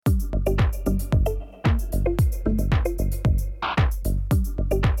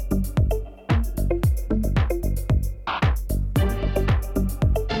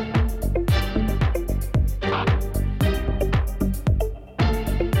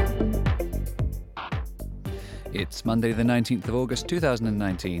It's Monday the 19th of August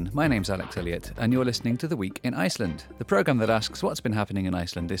 2019. My name's Alex Elliott and you're listening to The Week in Iceland, the programme that asks what's been happening in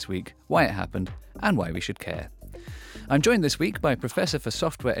Iceland this week, why it happened and why we should care. I'm joined this week by Professor for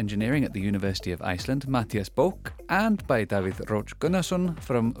Software Engineering at the University of Iceland, Mattias Bók, and by David Roach Gunnarsson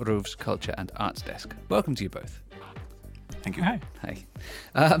from RÚV's Culture and Arts Desk. Welcome to you both. Thank you. Hi.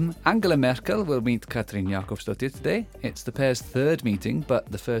 Angela Merkel will meet Katrín Jakobsdóttir today. It's the pair's third meeting,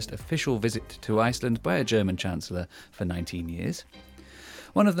 but the first official visit to Iceland by a German Chancellor for 19 years.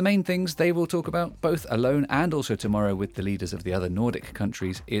 One of the main things they will talk about, both alone and also tomorrow with the leaders of the other Nordic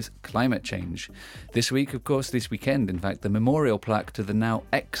countries, is climate change. This weekend, in fact, the memorial plaque to the now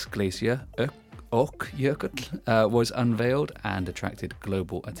ex-glacier, Ökjökull, was unveiled and attracted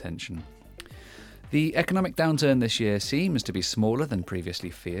global attention. The economic downturn this year seems to be smaller than previously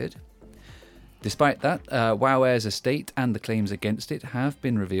feared. Despite that, WOW Air's estate and the claims against it have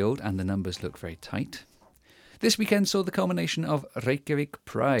been revealed and the numbers look very tight. This weekend saw the culmination of Reykjavik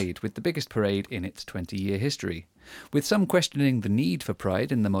Pride, with the biggest parade in its 20-year history. With some questioning the need for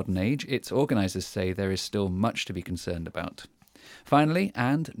pride in the modern age, its organisers say there is still much to be concerned about. Finally,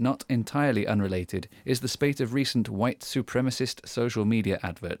 and not entirely unrelated, is the spate of recent white supremacist social media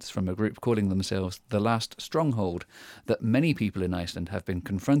adverts from a group calling themselves The Last Stronghold that many people in Iceland have been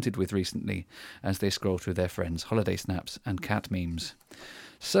confronted with recently as they scroll through their friends' holiday snaps and cat memes.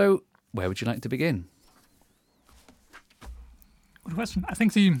 So, where would you like to begin? Good question. I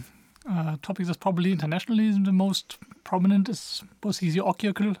think the topic that's probably internationally the most prominent is both the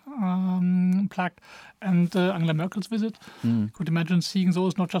Ökjökull plaque and Angela Merkel's visit. Could imagine seeing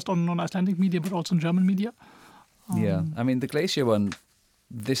those not just on Icelandic media but also in German media. Yeah, I mean the glacier one,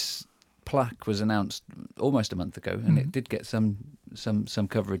 this plaque was announced almost a month ago and it did get some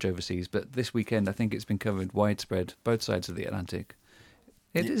coverage overseas, but this weekend I think it's been covered widespread, both sides of the Atlantic.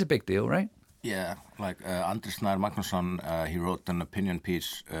 It is a big deal, right? Yeah, like Anders Snær Magnússon, he wrote an opinion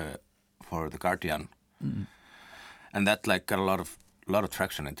piece for The Guardian, and that like got a lot of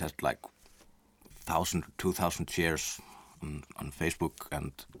traction. It has like 1,000 to 2,000 shares on Facebook,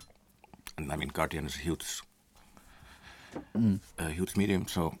 and I mean Guardian is a huge medium.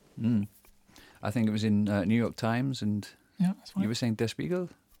 So I think it was in New York Times, and that's right. You were saying Der Spiegel?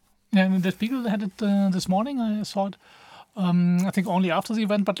 Yeah, and Der Spiegel had it this morning. I saw it. I think only after the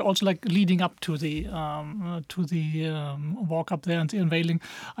event, but also like leading up to the walk up there and the unveiling.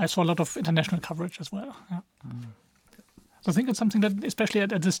 I saw a lot of international coverage as well. Yeah. So I think it's something that, especially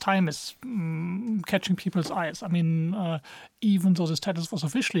at this time, is catching people's eyes. I mean, even though the status was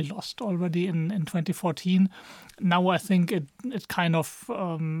officially lost already in 2014, now I think it kind of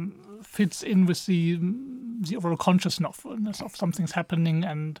fits in with the overall consciousness of something's happening,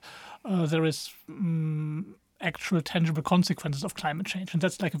 and there is actual tangible consequences of climate change. And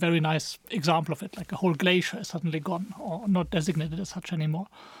that's like a very nice example of it. Like a whole glacier is suddenly gone or not designated as such anymore.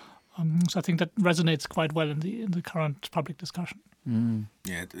 So I think that resonates quite well in the current public discussion.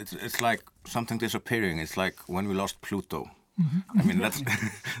 Yeah, it's like something disappearing. It's like when we lost Pluto. I mean,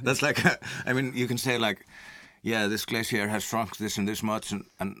 that's like, I mean, you can say like, yeah, this glacier has shrunk this and this much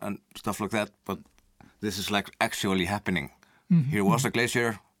and stuff like that, but this is like actually happening. Here was a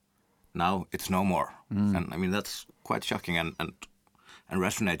glacier, now it's no more. And I mean, that's quite shocking and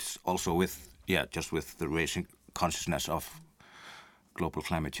resonates also with, just with the raising consciousness of global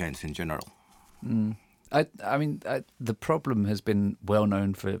climate change in general. I mean, the problem has been well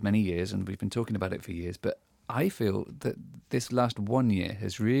known for many years and we've been talking about it for years, but I feel that this last 1 year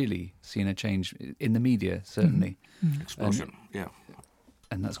has really seen a change in the media, certainly. Explosion,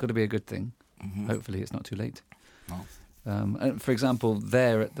 And that's got to be a good thing. Hopefully it's not too late. No. And for example,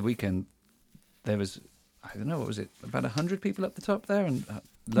 there at the weekend, there was, I don't know, what was it, about 100 people up the top there, and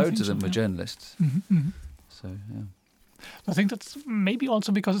loads of them were journalists. So, yeah. I think that's maybe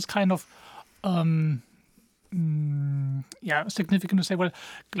also because it's kind of significant to say, well,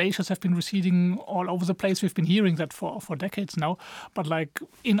 glaciers have been receding all over the place. We've been hearing that for decades now. But like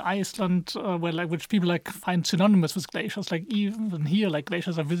in Iceland, which people like find synonymous with glaciers, like even here, like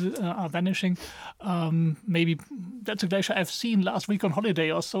glaciers are vanishing. Maybe that's a glacier I've seen last week on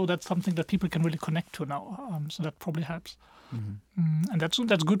holiday or so. That's something that people can really connect to now. So that probably helps. And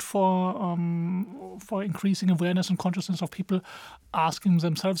that's good for increasing awareness and consciousness of people asking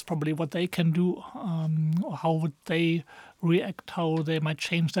themselves probably what they can do, or how would they react, how they might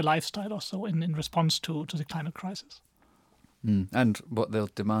change their lifestyle or so in response to the climate crisis. And what they'll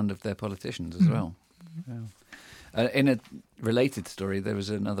demand of their politicians as well. Yeah. In a related story, there was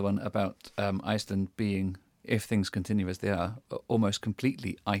another one about Iceland being, if things continue as they are, almost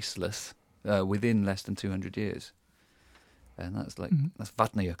completely iceless within less than 200 years. And that's like, that's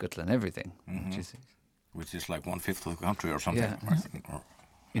Vatnajökull and everything, which is which is like 1/5 of the country or something. Yeah. I think, or,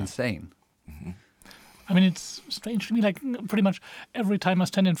 Insane. I mean, it's strange to me, like pretty much every time I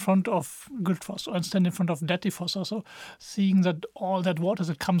stand in front of Gullfoss or I stand in front of Dettifoss also, seeing that all that water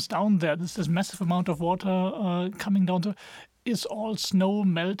that comes down there, this massive amount of water coming down there, is all snow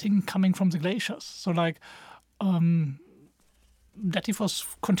melting coming from the glaciers. So like Dettifoss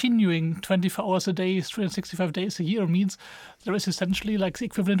continuing 24 hours a day, 365 days a year means there is essentially like the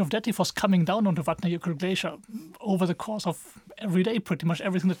equivalent of Dettifoss coming down onto Vatnajökull Glacier over the course of every day. Pretty much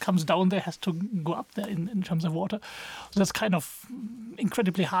everything that comes down there has to go up there in terms of water. So that's kind of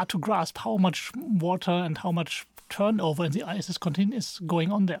incredibly hard to grasp how much water and how much turnover in the ice is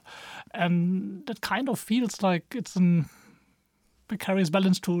going on there. And that kind of feels like it's an precarious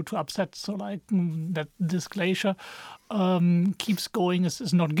balance to upset. So like that this glacier keeps going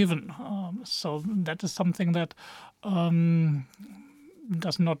is not given. So that is something that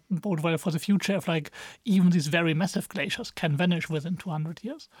does not bode well for the future if like even these very massive glaciers can vanish within 200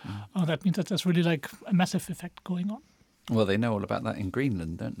 years. That means that there's really like a massive effect going on. Well, they know all about that in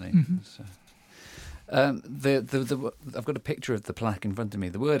Greenland, don't they? So, I've got a picture of the plaque in front of me.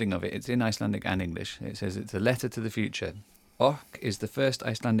 The wording of it, it's in Icelandic and English. It says it's a letter to the future. Ok is the first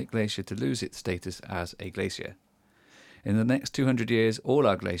Icelandic glacier to lose its status as a glacier. In the next 200 years, all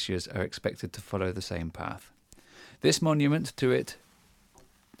our glaciers are expected to follow the same path. This monument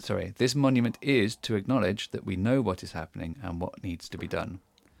is to acknowledge that we know what is happening and what needs to be done.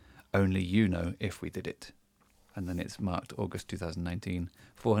 Only you know if we did it. And then it's marked August 2019,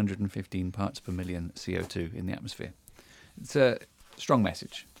 415 parts per million CO2 in the atmosphere. It's a strong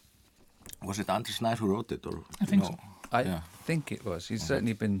message. Was it Anders Snær who wrote it? Or, I think so. I think it was. He's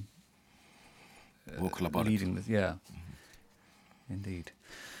certainly been vocal about leading it. With, yeah, indeed.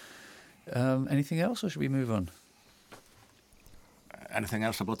 Anything else, or should we move on? Anything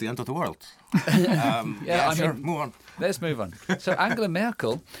else about the end of the world? Sure. Move on. Let's move on. So Angela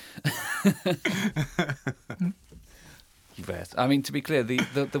Merkel. Yes. I mean, to be clear,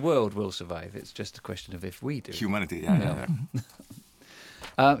 the world will survive. It's just a question of if we do. Humanity,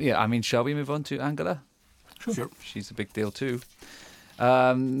 I mean, shall we move on to Angela? Sure. She's a big deal too.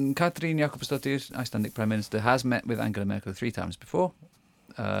 Katrín Jakobsdóttir, Icelandic Prime Minister, has met with Angela Merkel 3 times before,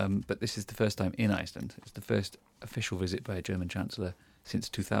 but this is the first time in Iceland. It's the first official visit by a German Chancellor since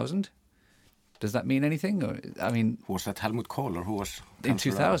 2000. Does that mean anything? Or, I mean, was that Helmut Kohl or who was in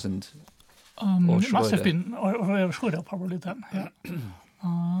 2000? It must have been, or Schröder probably then. Yeah.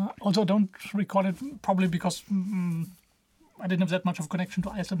 Also, I don't recall it probably because I didn't have that much of a connection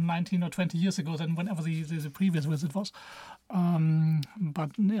to Iceland 19 or 20 years ago than whenever the previous visit was. But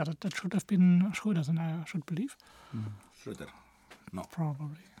yeah, that should have been Schröder, then I should believe. Schröder? No.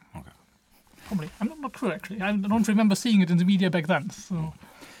 Probably. Okay. Probably. I'm not sure, actually. I don't remember seeing it in the media back then. So,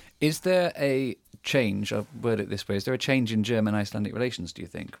 is there a change, I'll word it this way, is there a change in German-Icelandic relations, do you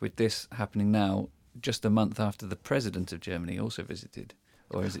think, with this happening now, just a month after the president of Germany also visited?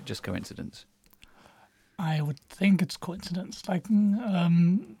 Or is it just coincidence? I would think it's coincidence. Like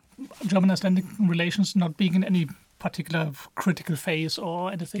German-Icelandic relations not being in any particular critical phase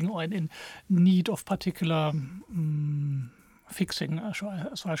or anything, or in need of particular fixing.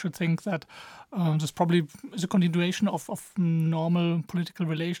 So I should think that this probably is a continuation of normal political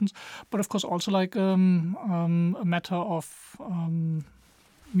relations, but of course also like a matter of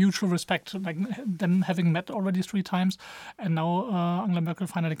mutual respect, like them having met already 3 times, and now Angela Merkel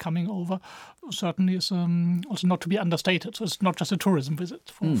finally coming over, certainly is also not to be understated. So it's not just a tourism visit,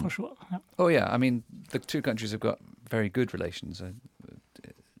 for sure. Yeah. Oh yeah, I mean, the 2 countries have got very good relations.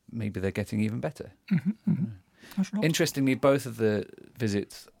 Maybe they're getting even better. Interestingly, both of the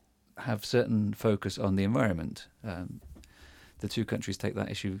visits have certain focus on the environment. The 2 countries take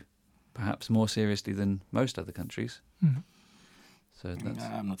that issue perhaps more seriously than most other countries. So that's,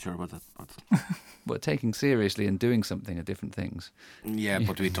 I'm not sure about that. But well, taking seriously and doing something are different things. Yeah,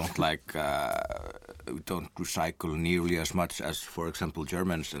 but we don't we don't recycle nearly as much as, for example,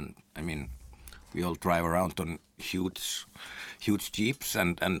 Germans. And I mean, we all drive around on huge jeeps,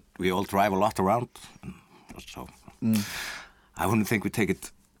 and we all drive a lot around. So I wouldn't think we take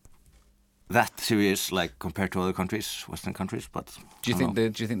it that serious, like compared to other countries, Western countries. But do you think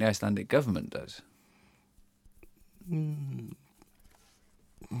the Icelandic government does?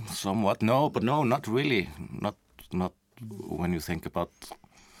 Somewhat, no, but no, not really. Not when you think about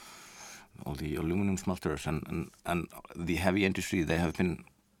all the aluminum smelters and the heavy industry they have been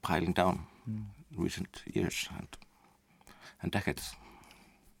piling down recent years and decades.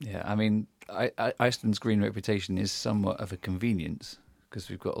 Yeah, I mean, Iceland's green reputation is somewhat of a convenience because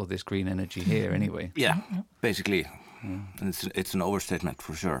we've got all this green energy here anyway. Yeah, basically. And it's an overstatement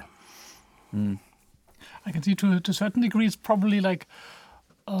for sure. I can see to a certain degree it's probably like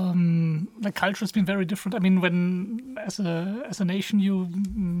the culture has been very different. I mean, when as a nation you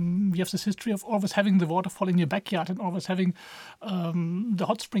have this history of always having the waterfall in your backyard and always having the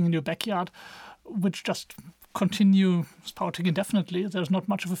hot spring in your backyard, which just continue spouting indefinitely. There's not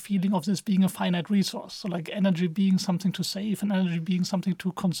much of a feeling of this being a finite resource. So like energy being something to save and energy being something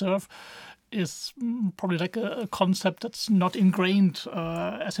to conserve is probably like a concept that's not ingrained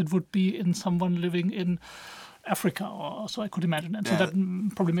as it would be in someone living in Africa, or so I could imagine. And so that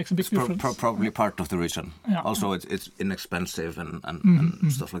probably makes a big difference. Probably part of the reason. Yeah. Also, it's inexpensive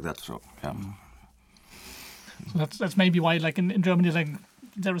and stuff like that. So yeah. So that's maybe why, like in Germany, like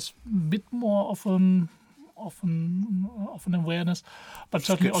there is a bit more of an awareness, but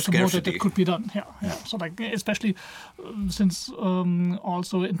certainly also more that could be done. Yeah. So like especially since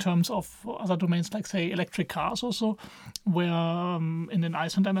also in terms of other domains like say electric cars also, where in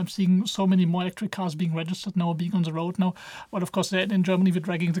Iceland I'm seeing so many more electric cars being registered now, being on the road now. But of course in Germany we're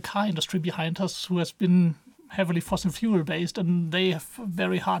dragging the car industry behind us, who has been heavily fossil fuel based, and they have a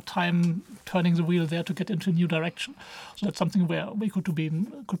very hard time turning the wheel there to get into a new direction. So that's something where we could be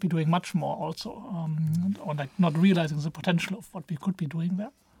doing much more also, or like not realizing the potential of what we could be doing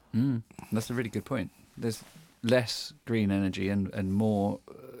there. That's a really good point. There's less green energy and more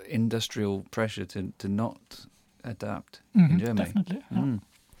industrial pressure to not adapt in Germany. Definitely. Yeah.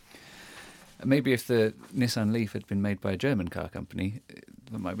 Maybe if the Nissan Leaf had been made by a German car company,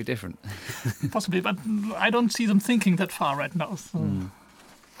 that might be different. Possibly, but I don't see them thinking that far right now. So.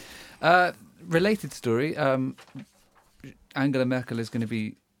 Related story, Angela Merkel is going to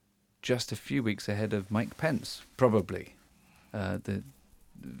be just a few weeks ahead of Mike Pence, probably, the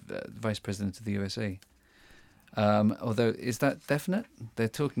Vice President of the USA. Although, is that definite? They're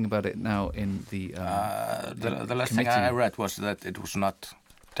talking about it now in the last thing I read was that it was not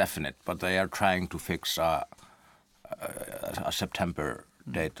definite, but they are trying to fix a September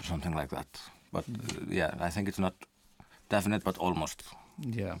date or something like that. But I think it's not definite, but almost.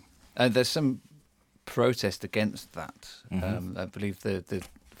 Yeah, there's some protest against that. I believe the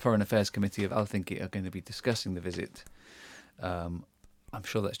Foreign Affairs Committee of Alþingi are going to be discussing the visit. I'm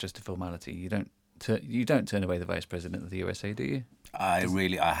sure that's just a formality. You don't turn away the Vice President of the USA, do you? I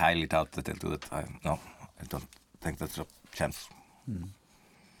highly doubt that they'll do it. I don't think that's a chance.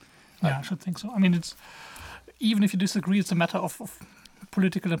 Yeah, I should think so. I mean, it's even if you disagree, it's a matter of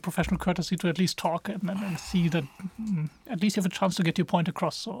political and professional courtesy to at least talk and see that at least you have a chance to get your point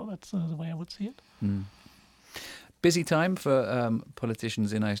across. So that's the way I would see it. Busy time for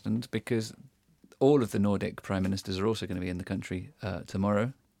politicians in Iceland because all of the Nordic prime ministers are also going to be in the country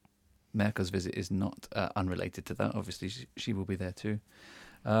tomorrow. Merkel's visit is not unrelated to that. Obviously, she will be there too.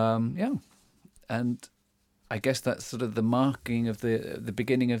 And I guess that's sort of the marking of the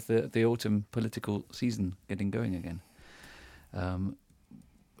beginning of the autumn political season getting going again.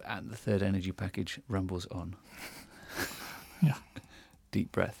 And the third energy package rumbles on. Yeah.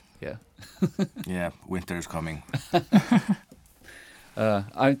 Deep breath, yeah. Yeah, winter is coming.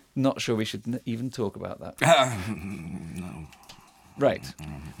 I'm not sure we should even talk about that. No. Right,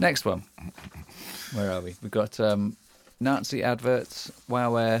 next one. Where are we? We've got Nazi adverts,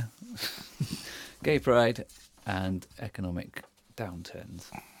 WoW Air, Gay Pride, and economic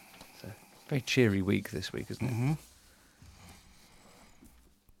downturns. It's a very cheery week this week, isn't it?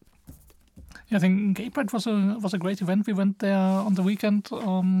 Yeah, I think Gay Pride was a great event. We went there on the weekend,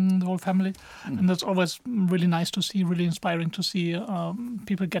 the whole family, and that's always really nice to see, really inspiring to see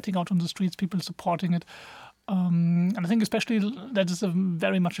people getting out on the streets, people supporting it. And I think especially that is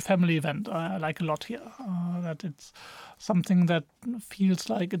very much a family event. I like a lot here. That it's something that feels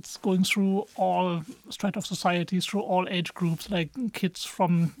like it's going through all strata of society, through all age groups, like kids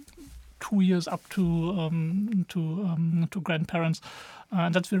from 2 years up to grandparents.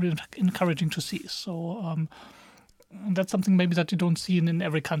 And that's very encouraging to see. So that's something maybe that you don't see in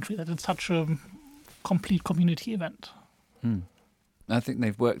every country, that it's such a complete community event. I think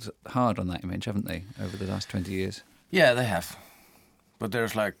they've worked hard on that image, haven't they, over the last 20 years? Yeah, they have. But there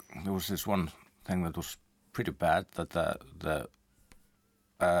was this one thing that was pretty bad, that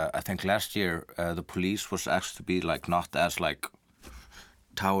I think last year the police was asked to be like not as like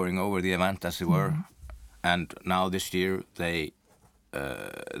towering over the event as they were, and now this year they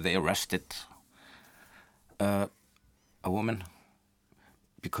arrested a woman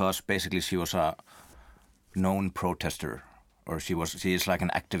because basically she was a known protester. Or she is like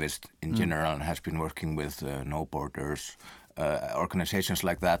an activist in general and has been working with No Borders, organizations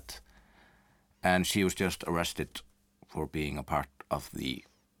like that. And she was just arrested for being a part of the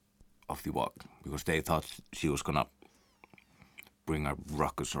walk because they thought she was gonna bring a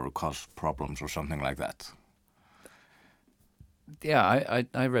ruckus or cause problems or something like that. Yeah,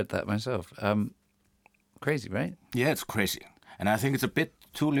 I read that myself. Crazy, right? Yeah, it's crazy. And I think it's a bit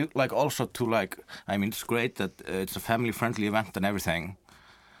too, I mean, it's great that it's a family-friendly event and everything.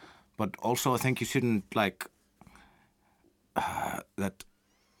 But also I think you shouldn't, that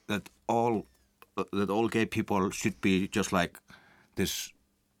all gay people should be just like this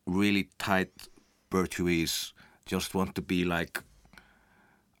really tight virtues, just want to be like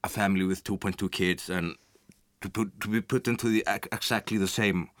a family with 2.2 kids and to be put into exactly the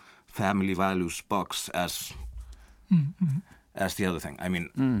same family values box as the other thing. I mean,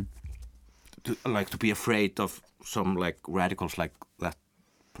 to be afraid of some like radicals like that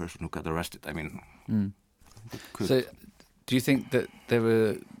person who got arrested. I mean, So, do you think that there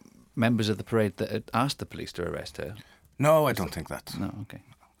were members of the parade that had asked the police to arrest her? No, I don't think that. No, okay.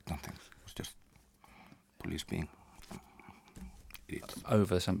 I don't think so. It was just police being idiots.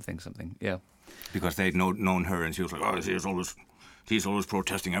 Over something, yeah. Because they'd known her, and she was like, "Oh, she's always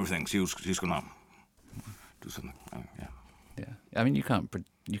protesting everything. She's gonna do something." Yeah. I mean, you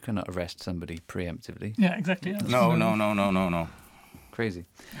cannot arrest somebody preemptively. Yeah, exactly. Yeah. No. Crazy.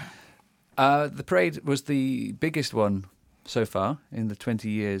 The parade was the biggest one so far in the 20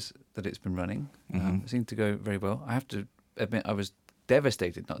 years that it's been running. It seemed to go very well. I have to admit, I was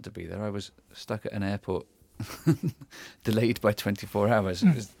devastated not to be there. I was stuck at an airport, delayed by 24 hours.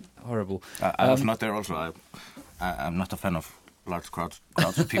 It was horrible. I was not there also. I'm not a fan of large crowds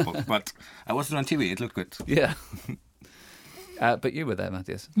of people, but I watched it on TV. It looked good. Yeah. But you were there,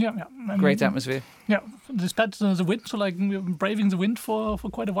 Matthias. Yeah. Great atmosphere. Yeah, despite the wind, so like we were braving the wind for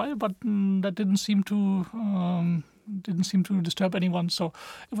quite a while, but that didn't seem to disturb anyone. So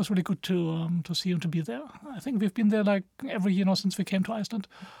it was really good to see and to be there. I think we've been there like every year now since we came to Iceland,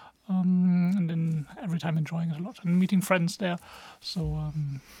 and then every time enjoying it a lot and meeting friends there. So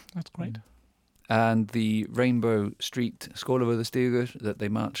that's great. And the Rainbow Street Skólavörðustígur that they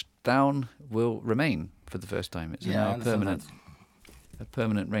marched down will remain for the first time. It's now a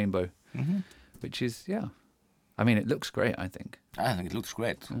permanent rainbow, which is, I mean, it looks great, I think. I think it looks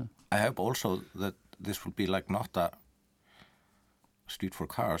great. Yeah. I hope also that this will be like not a street for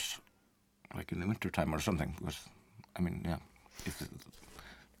cars, like in the wintertime or something. Because, I mean, if they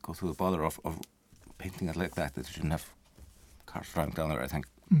go through the bother of painting it like that, they shouldn't have cars driving down there, I think.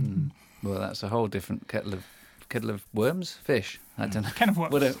 Well, that's a whole different kettle of worms, fish. I don't know. Can of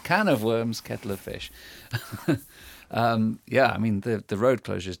worms. What a can of worms, kettle of fish. I mean, the road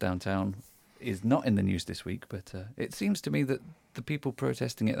closures downtown is not in the news this week, but it seems to me that the people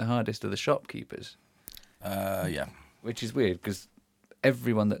protesting it the hardest are the shopkeepers. Which is weird, because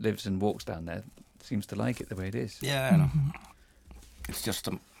everyone that lives and walks down there seems to like it the way it is. Yeah, I know. It's just,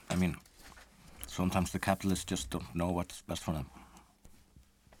 I mean, sometimes the capitalists just don't know what's best for them.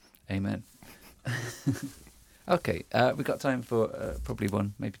 Amen. Okay, we've got time for probably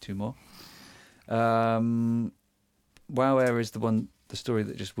one, maybe two more. WOW Air is the story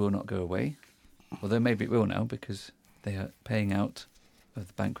that just will not go away. Although maybe it will now, because they are paying out of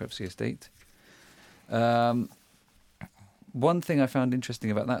the bankruptcy estate. One thing I found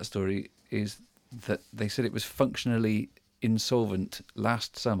interesting about that story is that they said it was functionally insolvent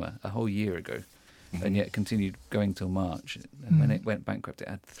last summer, a whole year ago, and yet continued going till March. And when it went bankrupt, it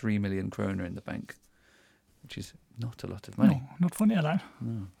had 3 million kroner in the bank, which is not a lot of money. No, not for an airline.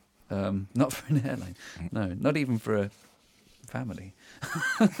 No. Not for an airline. No, not even for a family.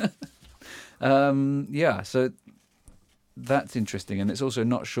 So that's interesting. And it's also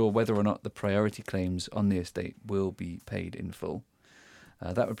not sure whether or not the priority claims on the estate will be paid in full.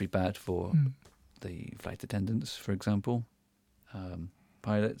 That would be bad for the flight attendants, for example,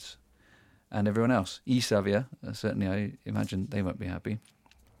 pilots, and everyone else. Isavia, certainly I imagine they won't be happy.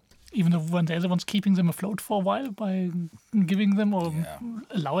 Even though when they're the ones keeping them afloat for a while by giving them or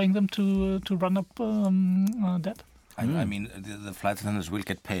allowing them to run up debt. I mean, the flight attendants will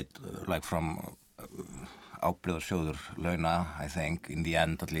get paid, like from ábyrgðarsjóður launa, I think, in the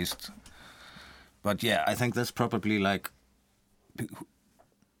end at least. But yeah, I think that's probably like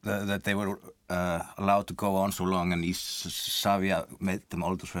that they were allowed to go on so long, and Isavia made them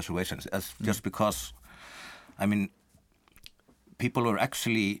all those reservations. That's just because, I mean, people were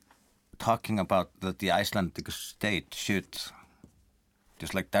actually talking about that the Icelandic state should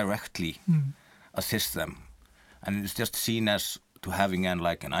just like directly assist them, and it's just seen as to having an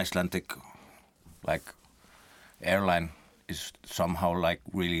Icelandic like airline is somehow like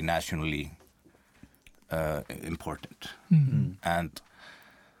really nationally important. And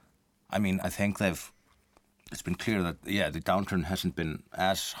I mean, I think it's been clear that the downturn hasn't been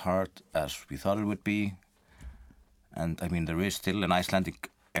as hard as we thought it would be, And I mean, there is still an Icelandic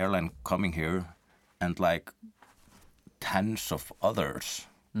airline coming here, and like tens of others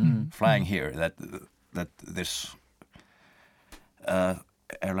flying here. That this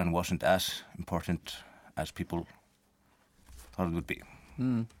airline wasn't as important as people thought it would be.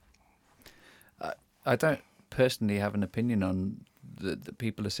 I don't personally have an opinion on the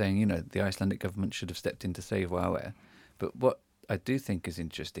people are saying, the Icelandic government should have stepped in to save WOW Air. But what I do think is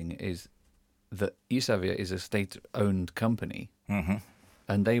interesting is that Isavia is a state-owned company,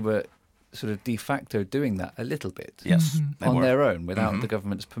 and they were sort of de facto doing that a little bit on their own without the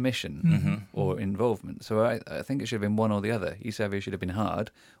government's permission or involvement. So I think it should have been one or the other. Isavia should have been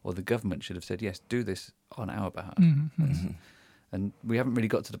hard, or the government should have said, yes, do this on our behalf. And we haven't really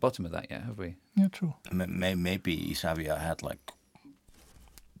got to the bottom of that yet, have we? Yeah, true. Maybe Isavia had like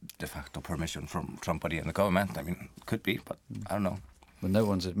de facto permission from somebody in the government. I mean, could be, but I don't know. Well, no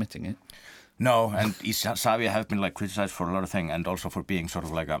one's admitting it. No, and Isavia have been like criticized for a lot of things, and also for being sort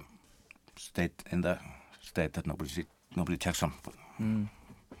of like a state in the state that nobody checks on.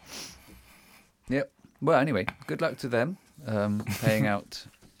 Yep. Well, anyway, good luck to them paying out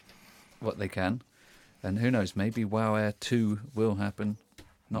what they can. And who knows, maybe WOW Air 2 will happen.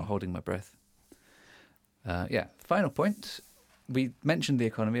 Not holding my breath. Final point. We mentioned the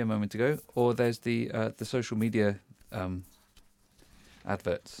economy a moment ago, or there's the social media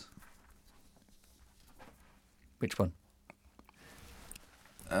adverts. Which one?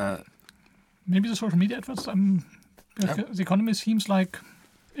 Maybe the social media adverts. The economy seems like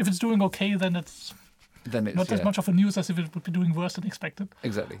if it's doing okay, then it's not as much of a news as if it would be doing worse than expected.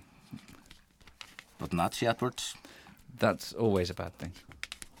 Exactly. But Nazi adverts? That's always a bad thing.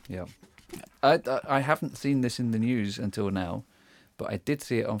 Yeah. I haven't seen this in the news until now, but I did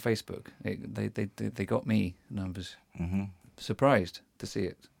see it on Facebook. They got me, and I was surprised to see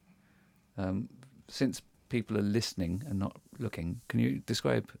it. Since people are listening and not looking, can you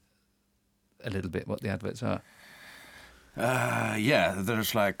describe a little bit what the adverts are?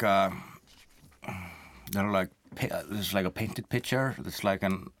 There's like there's like a painted picture that's like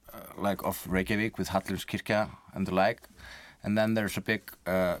like of Reykjavik with Hallgrímskirkja and the like, and then there's a big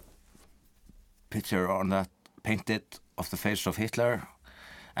picture on that painted of the face of Hitler,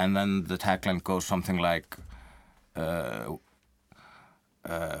 and then the tagline goes something like where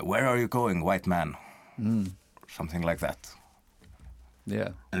are you going, white man? Something like that. Yeah.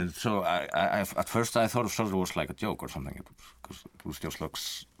 And so I at first I thought it was like a joke or something, because it just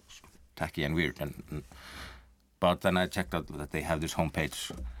looks tacky and weird, but then I checked out that they have this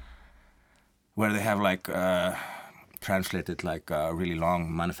homepage where they have like translated like a really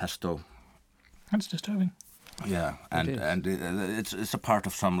long manifesto. That's disturbing. Yeah, and it's a part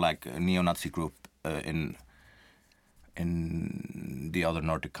of some like neo-Nazi group in the other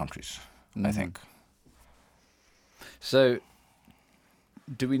Nordic countries, I think. So,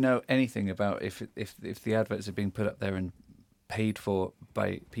 do we know anything about if the adverts are being put up there and paid for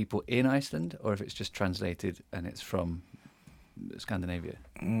by people in Iceland, or if it's just translated and it's from Scandinavia?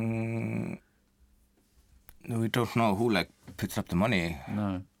 We don't know who like puts up the money.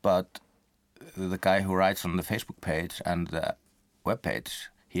 No. But the guy who writes on the Facebook page and the web page,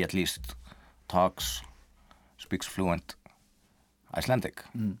 he at least speaks fluent Icelandic.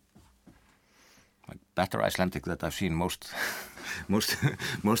 Like better Icelandic that I've seen most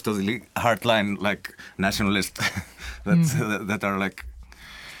of the hardline like nationalists that are like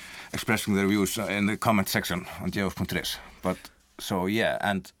expressing their views in the comment section on geof.is. But so yeah,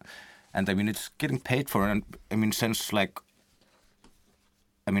 and I mean it's getting paid for, and I mean since like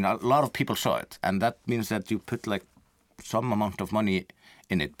a lot of people saw it, and that means that you put like some amount of money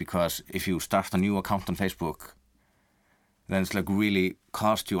in it, because if you start a new account on Facebook, then it's like really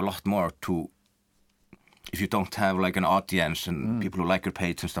cost you a lot more to, if you don't have like an audience and people who like your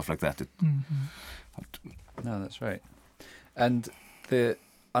page and stuff like that. No, that's right. And the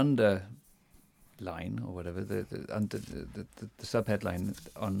underline or whatever, the subheadline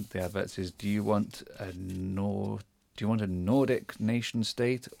on the adverts is: do you want a Nordic nation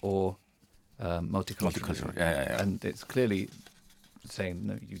state or multicultural? Yeah. And it's clearly saying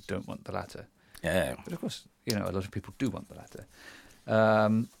no, you don't want the latter. Yeah. But of course, a lot of people do want the latter.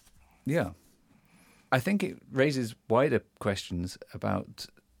 Yeah. I think it raises wider questions about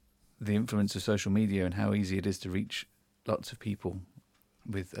the influence of social media and how easy it is to reach lots of people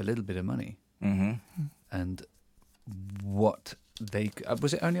with a little bit of money. And what they...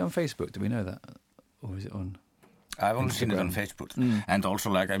 was it only on Facebook? Do we know that? Or is it on I've only Instagram? seen it on Facebook. And also,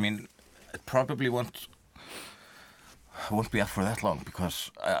 like, it probably won't... won't be up for that long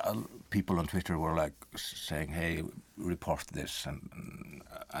because people on Twitter were like saying, "Hey, report this," and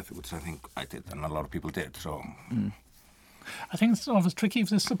which I think I did, and a lot of people did. So. I think it's always tricky if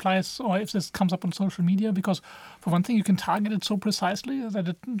this applies or if this comes up on social media because, for one thing, you can target it so precisely that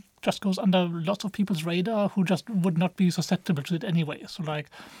it just goes under lots of people's radar who just would not be susceptible to it anyway. So, like,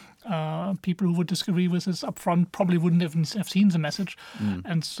 people who would disagree with this upfront probably wouldn't even have seen the message.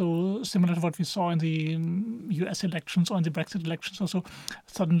 And so, similar to what we saw in the US elections or in the Brexit elections also,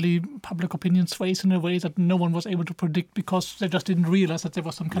 suddenly public opinion sways in a way that no one was able to predict because they just didn't realize that there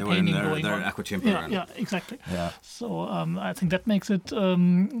was some campaigning going on. Echo chamber. Yeah, exactly. Yeah. So I think that makes it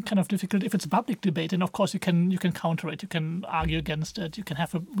kind of difficult if it's a public debate. And of course, you can counter it, you can argue against it, you can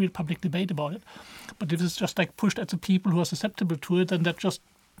have a real public debate about it. But if it's just like pushed at the people who are susceptible to it, then that just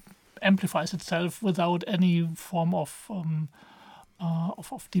amplifies itself without any form of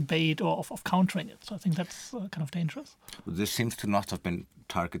debate or of countering it. So I think that's kind of dangerous. This seems to not have been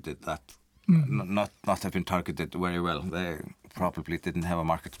targeted not have been targeted very well. They probably didn't have a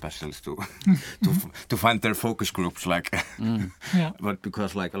market specialist to find their focus groups Yeah. But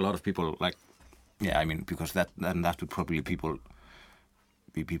because like a lot of people because that would probably be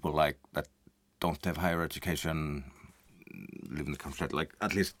people like that don't have higher education, live in the countryside, like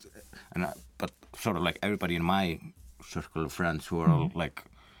at least, but sort of like everybody in my circle of friends who are all like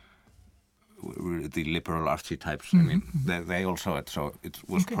the liberal artsy types. I mean, they all saw it, so it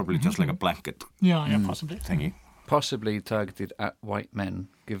was probably just like a blanket. Yeah, possibly Thingy. Possibly targeted at white men,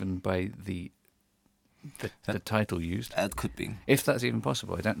 given by the title used. That could be, if that's even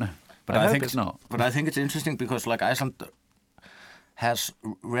possible. I don't know, but I think hope it's not. But I think it's interesting because like Iceland has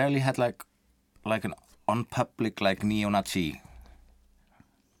rarely had like an unpublic like neo-Nazi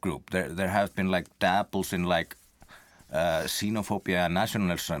group. There have been like dabbles in like xenophobia and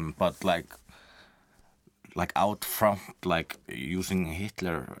nationalism, but like out front, like using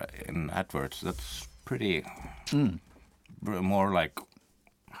Hitler in adverts. That's pretty more like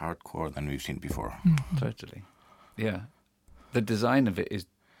hardcore than we've seen before. Totally, yeah. The design of it is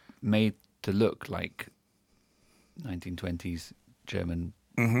made to look like 1920s German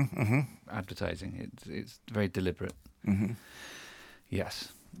advertising. It's very deliberate.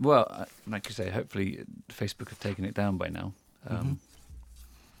 Yes. Well, like you say, hopefully Facebook have taken it down by now.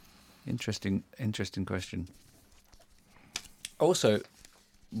 Interesting question. Also,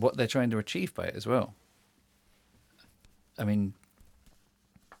 what they're trying to achieve by it as well. I mean,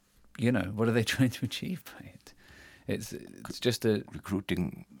 what are they trying to achieve by it? It's just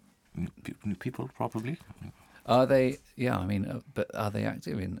recruiting new people, probably. Are they? Yeah, I mean, but are they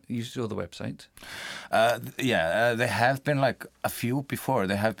active in? You saw the website. They have been like a few before.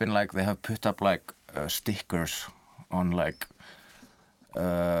 They have been like they have put up like stickers on like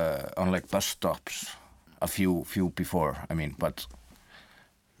bus stops. A few before. I mean,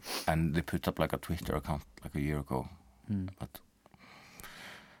 and they put up like a Twitter account like a year ago, but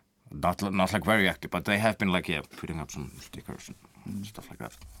not like very active. But they have been like putting up some stickers and stuff like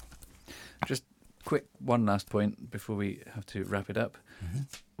that. Just quick, one last point before we have to wrap it up.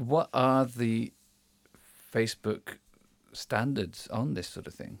 What are the Facebook standards on this sort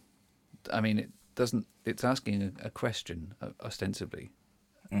of thing? I mean, it's asking a question, ostensibly.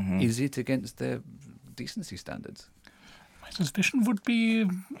 Is it against their decency standards? My suspicion would be,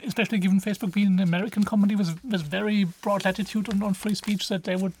 especially given Facebook being an American company with very broad latitude on free speech, that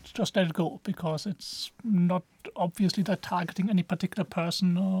they would just let it go because it's not obviously that targeting any particular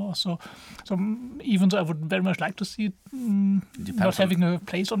person or so. So even though I would very much like to see it not having a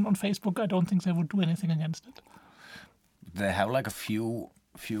place on Facebook, I don't think they would do anything against it. They have like a few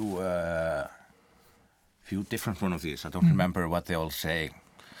different one of these. I don't remember what they all say.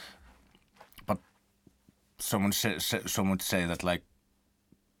 Someone would say that like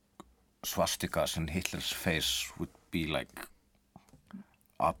swastikas in Hitler's face would be like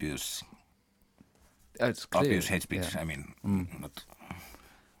obvious hate speech. Yeah. I mean, but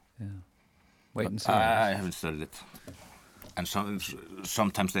Wait and see. I haven't studied it, and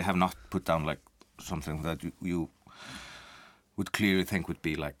sometimes they have not put down like something that you would clearly think would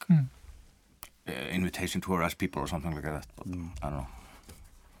be like invitation to harass people or something like that. But I don't know.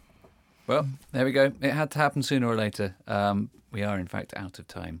 Well, there we go. It had to happen sooner or later. We are, in fact, out of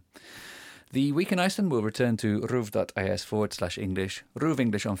time. The Week in Iceland will return to ruv.is/English, Ruv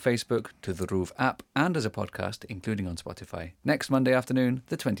English on Facebook, to the Ruv app, and as a podcast, including on Spotify, next Monday afternoon,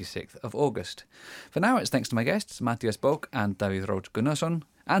 the 26th of August. For now, it's thanks to my guests, Mattias Bók and Davíð Rót Gunnarsson,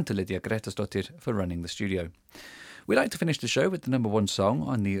 and to Lydia Gretarsdóttir for running the studio. We like to finish the show with the #1 song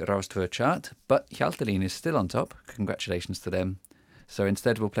on the Rás 2 chart, but Hjaltalín is still on top. Congratulations to them. So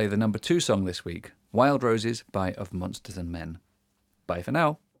instead we'll play the number 2 song this week, Wild Roses by Of Monsters and Men. Bye for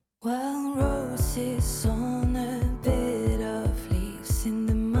now. Wild roses on a bed of leaves in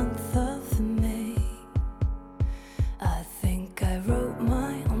the month of May. I think I wrote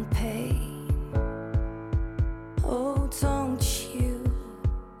my own pain. Oh, don't you?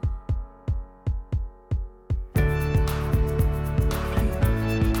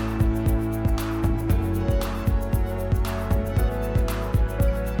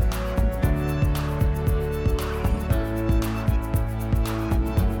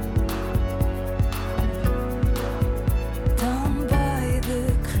 Down by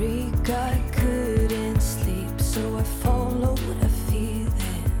the creek I couldn't sleep, so I followed a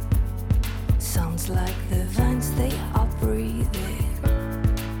feeling. Sounds like the vines they are breathing.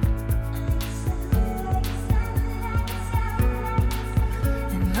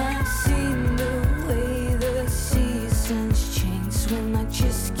 And I've seen the way the seasons change when I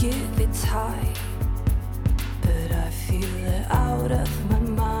just give it time. But I feel it out of my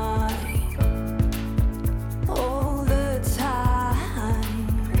mind all the time.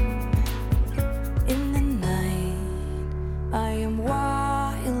 In the night, I am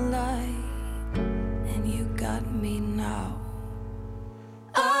wild-eyed, and you got me now.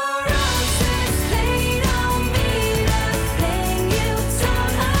 Our roses, they don't mean a thing you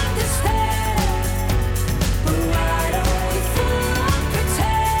don't understand. But why don't we fool and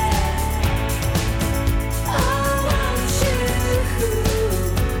pretend? I want you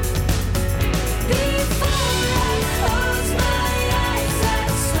before I close my eyes. I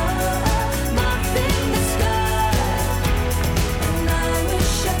saw a mark in the sky, and I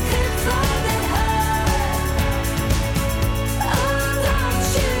wish I could find it high. I want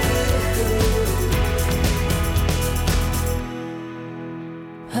you.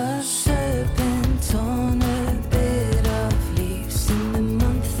 A serpent on a bed of leaves in the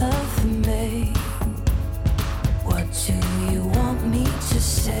month of May. What do you want me to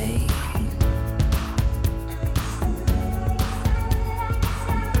say?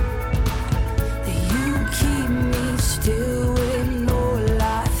 That you keep me still when all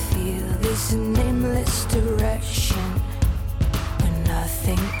I feel is a nameless direction. When I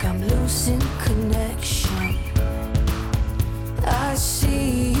think I'm losing connection, I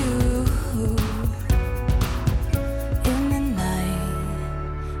see you in the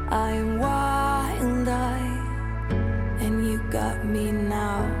night. I am wild-eyed, and you got me